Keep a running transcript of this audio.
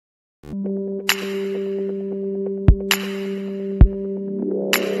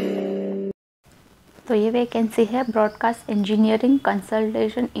तो ये वैकेंसी है broadcast engineering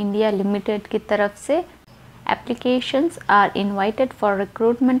consultation India limited की तरफ से। Applications are invited for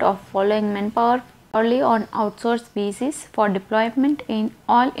recruitment of following man power purely on outsource basis for deployment in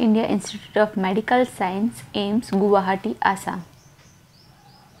All India Institute of Medical Science, AIIMS, Guwahati, Assam.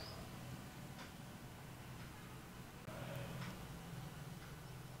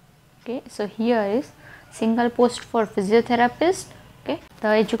 Okay, so here is single post for physiotherapist. Okay,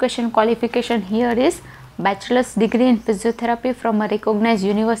 the education qualification here is bachelor's degree in physiotherapy from a recognized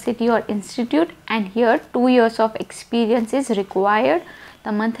university or institute, and here 2 years of experience is required.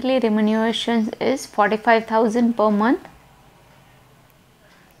 The monthly remuneration is 45,000 per month.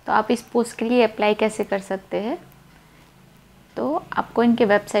 तो आप इस post के लिए apply कैसे कर सकते हैं? तो आपको इनके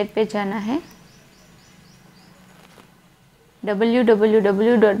वेबसाइट पे जाना है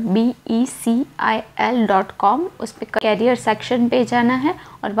www.becil.com। उस पर कैरियर सेक्शन पे जाना है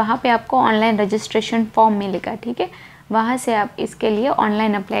और वहाँ पे आपको ऑनलाइन रजिस्ट्रेशन फॉर्म मिलेगा। ठीक है, वहाँ से आप इसके लिए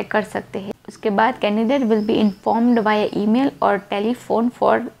ऑनलाइन अप्लाई कर सकते हैं। उसके बाद candidate will be informed via email और telephone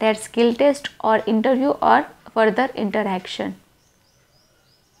for their skill test और इंटरव्यू और further interaction.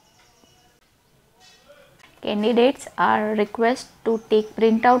 Candidates are requested to take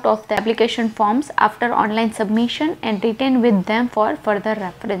printout of the application forms after online submission and retain with them for further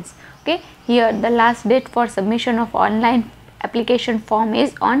reference. Okay, here the last date for submission of online application form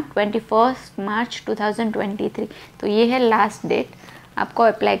is on 21st March 2023. तो ये है last date आपको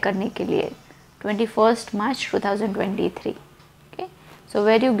apply करने के लिए, 21st March 2023. Okay, so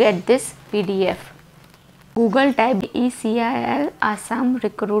where you get this PDF? Google type ECIL Assam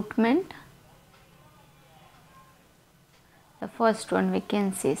recruitment. The first one,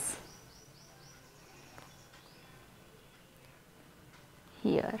 vacancies,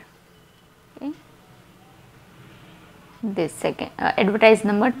 here. Okay, this second advertise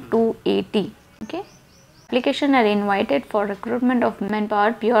number 280. Okay, application are invited for recruitment of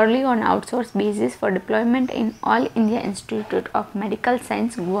manpower purely on outsource basis for deployment in All India Institute of Medical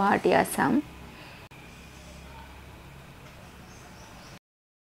Science, Guwahati, Assam.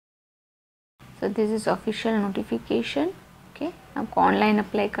 So this is official notification. Okay, आपको online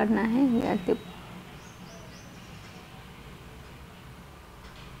apply करना है।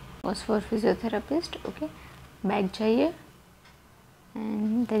 Post for physiotherapist. Okay, back जाइए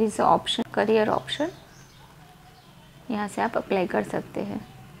and there is option career option, यहाँ से आप apply कर सकते हैं।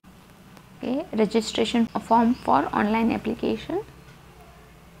 Okay, registration form for online application,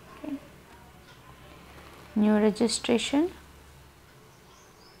 new registration.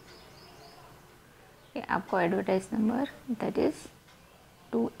 आपको advertise number that is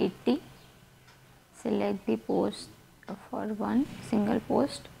 280। Select the post for one single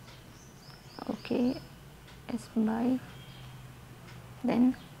post. Okay, S by,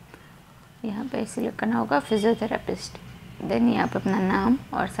 then यहाँ पे सिलेक्ट करना होगा फिजियोथेरापिस्ट। देन यहाँ पे अपना नाम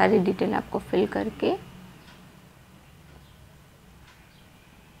और सारी डिटेल आपको फिल करके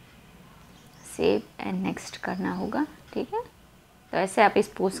सेव एंड नेक्स्ट करना होगा। ठीक है, तो ऐसे आप इस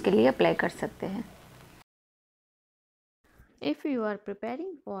पोस्ट के लिए अप्लाई कर सकते हैं। If you are preparing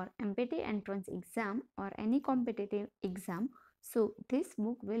for MPT entrance exam or any competitive exam, so this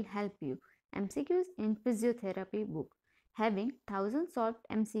book will help you. MCQs in Physiotherapy book, having 1000 solved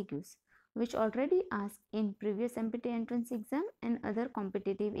MCQs, which already asked in previous MPT entrance exam and other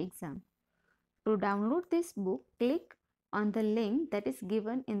competitive exam. To download this book, click on the link that is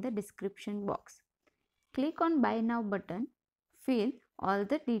given in the description box. Click on Buy Now button, fill all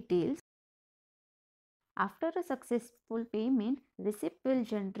the details. After a successful payment, receipt will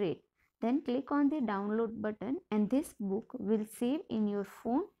generate. Then click on the download button and this book will save in your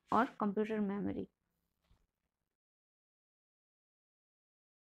phone or computer memory.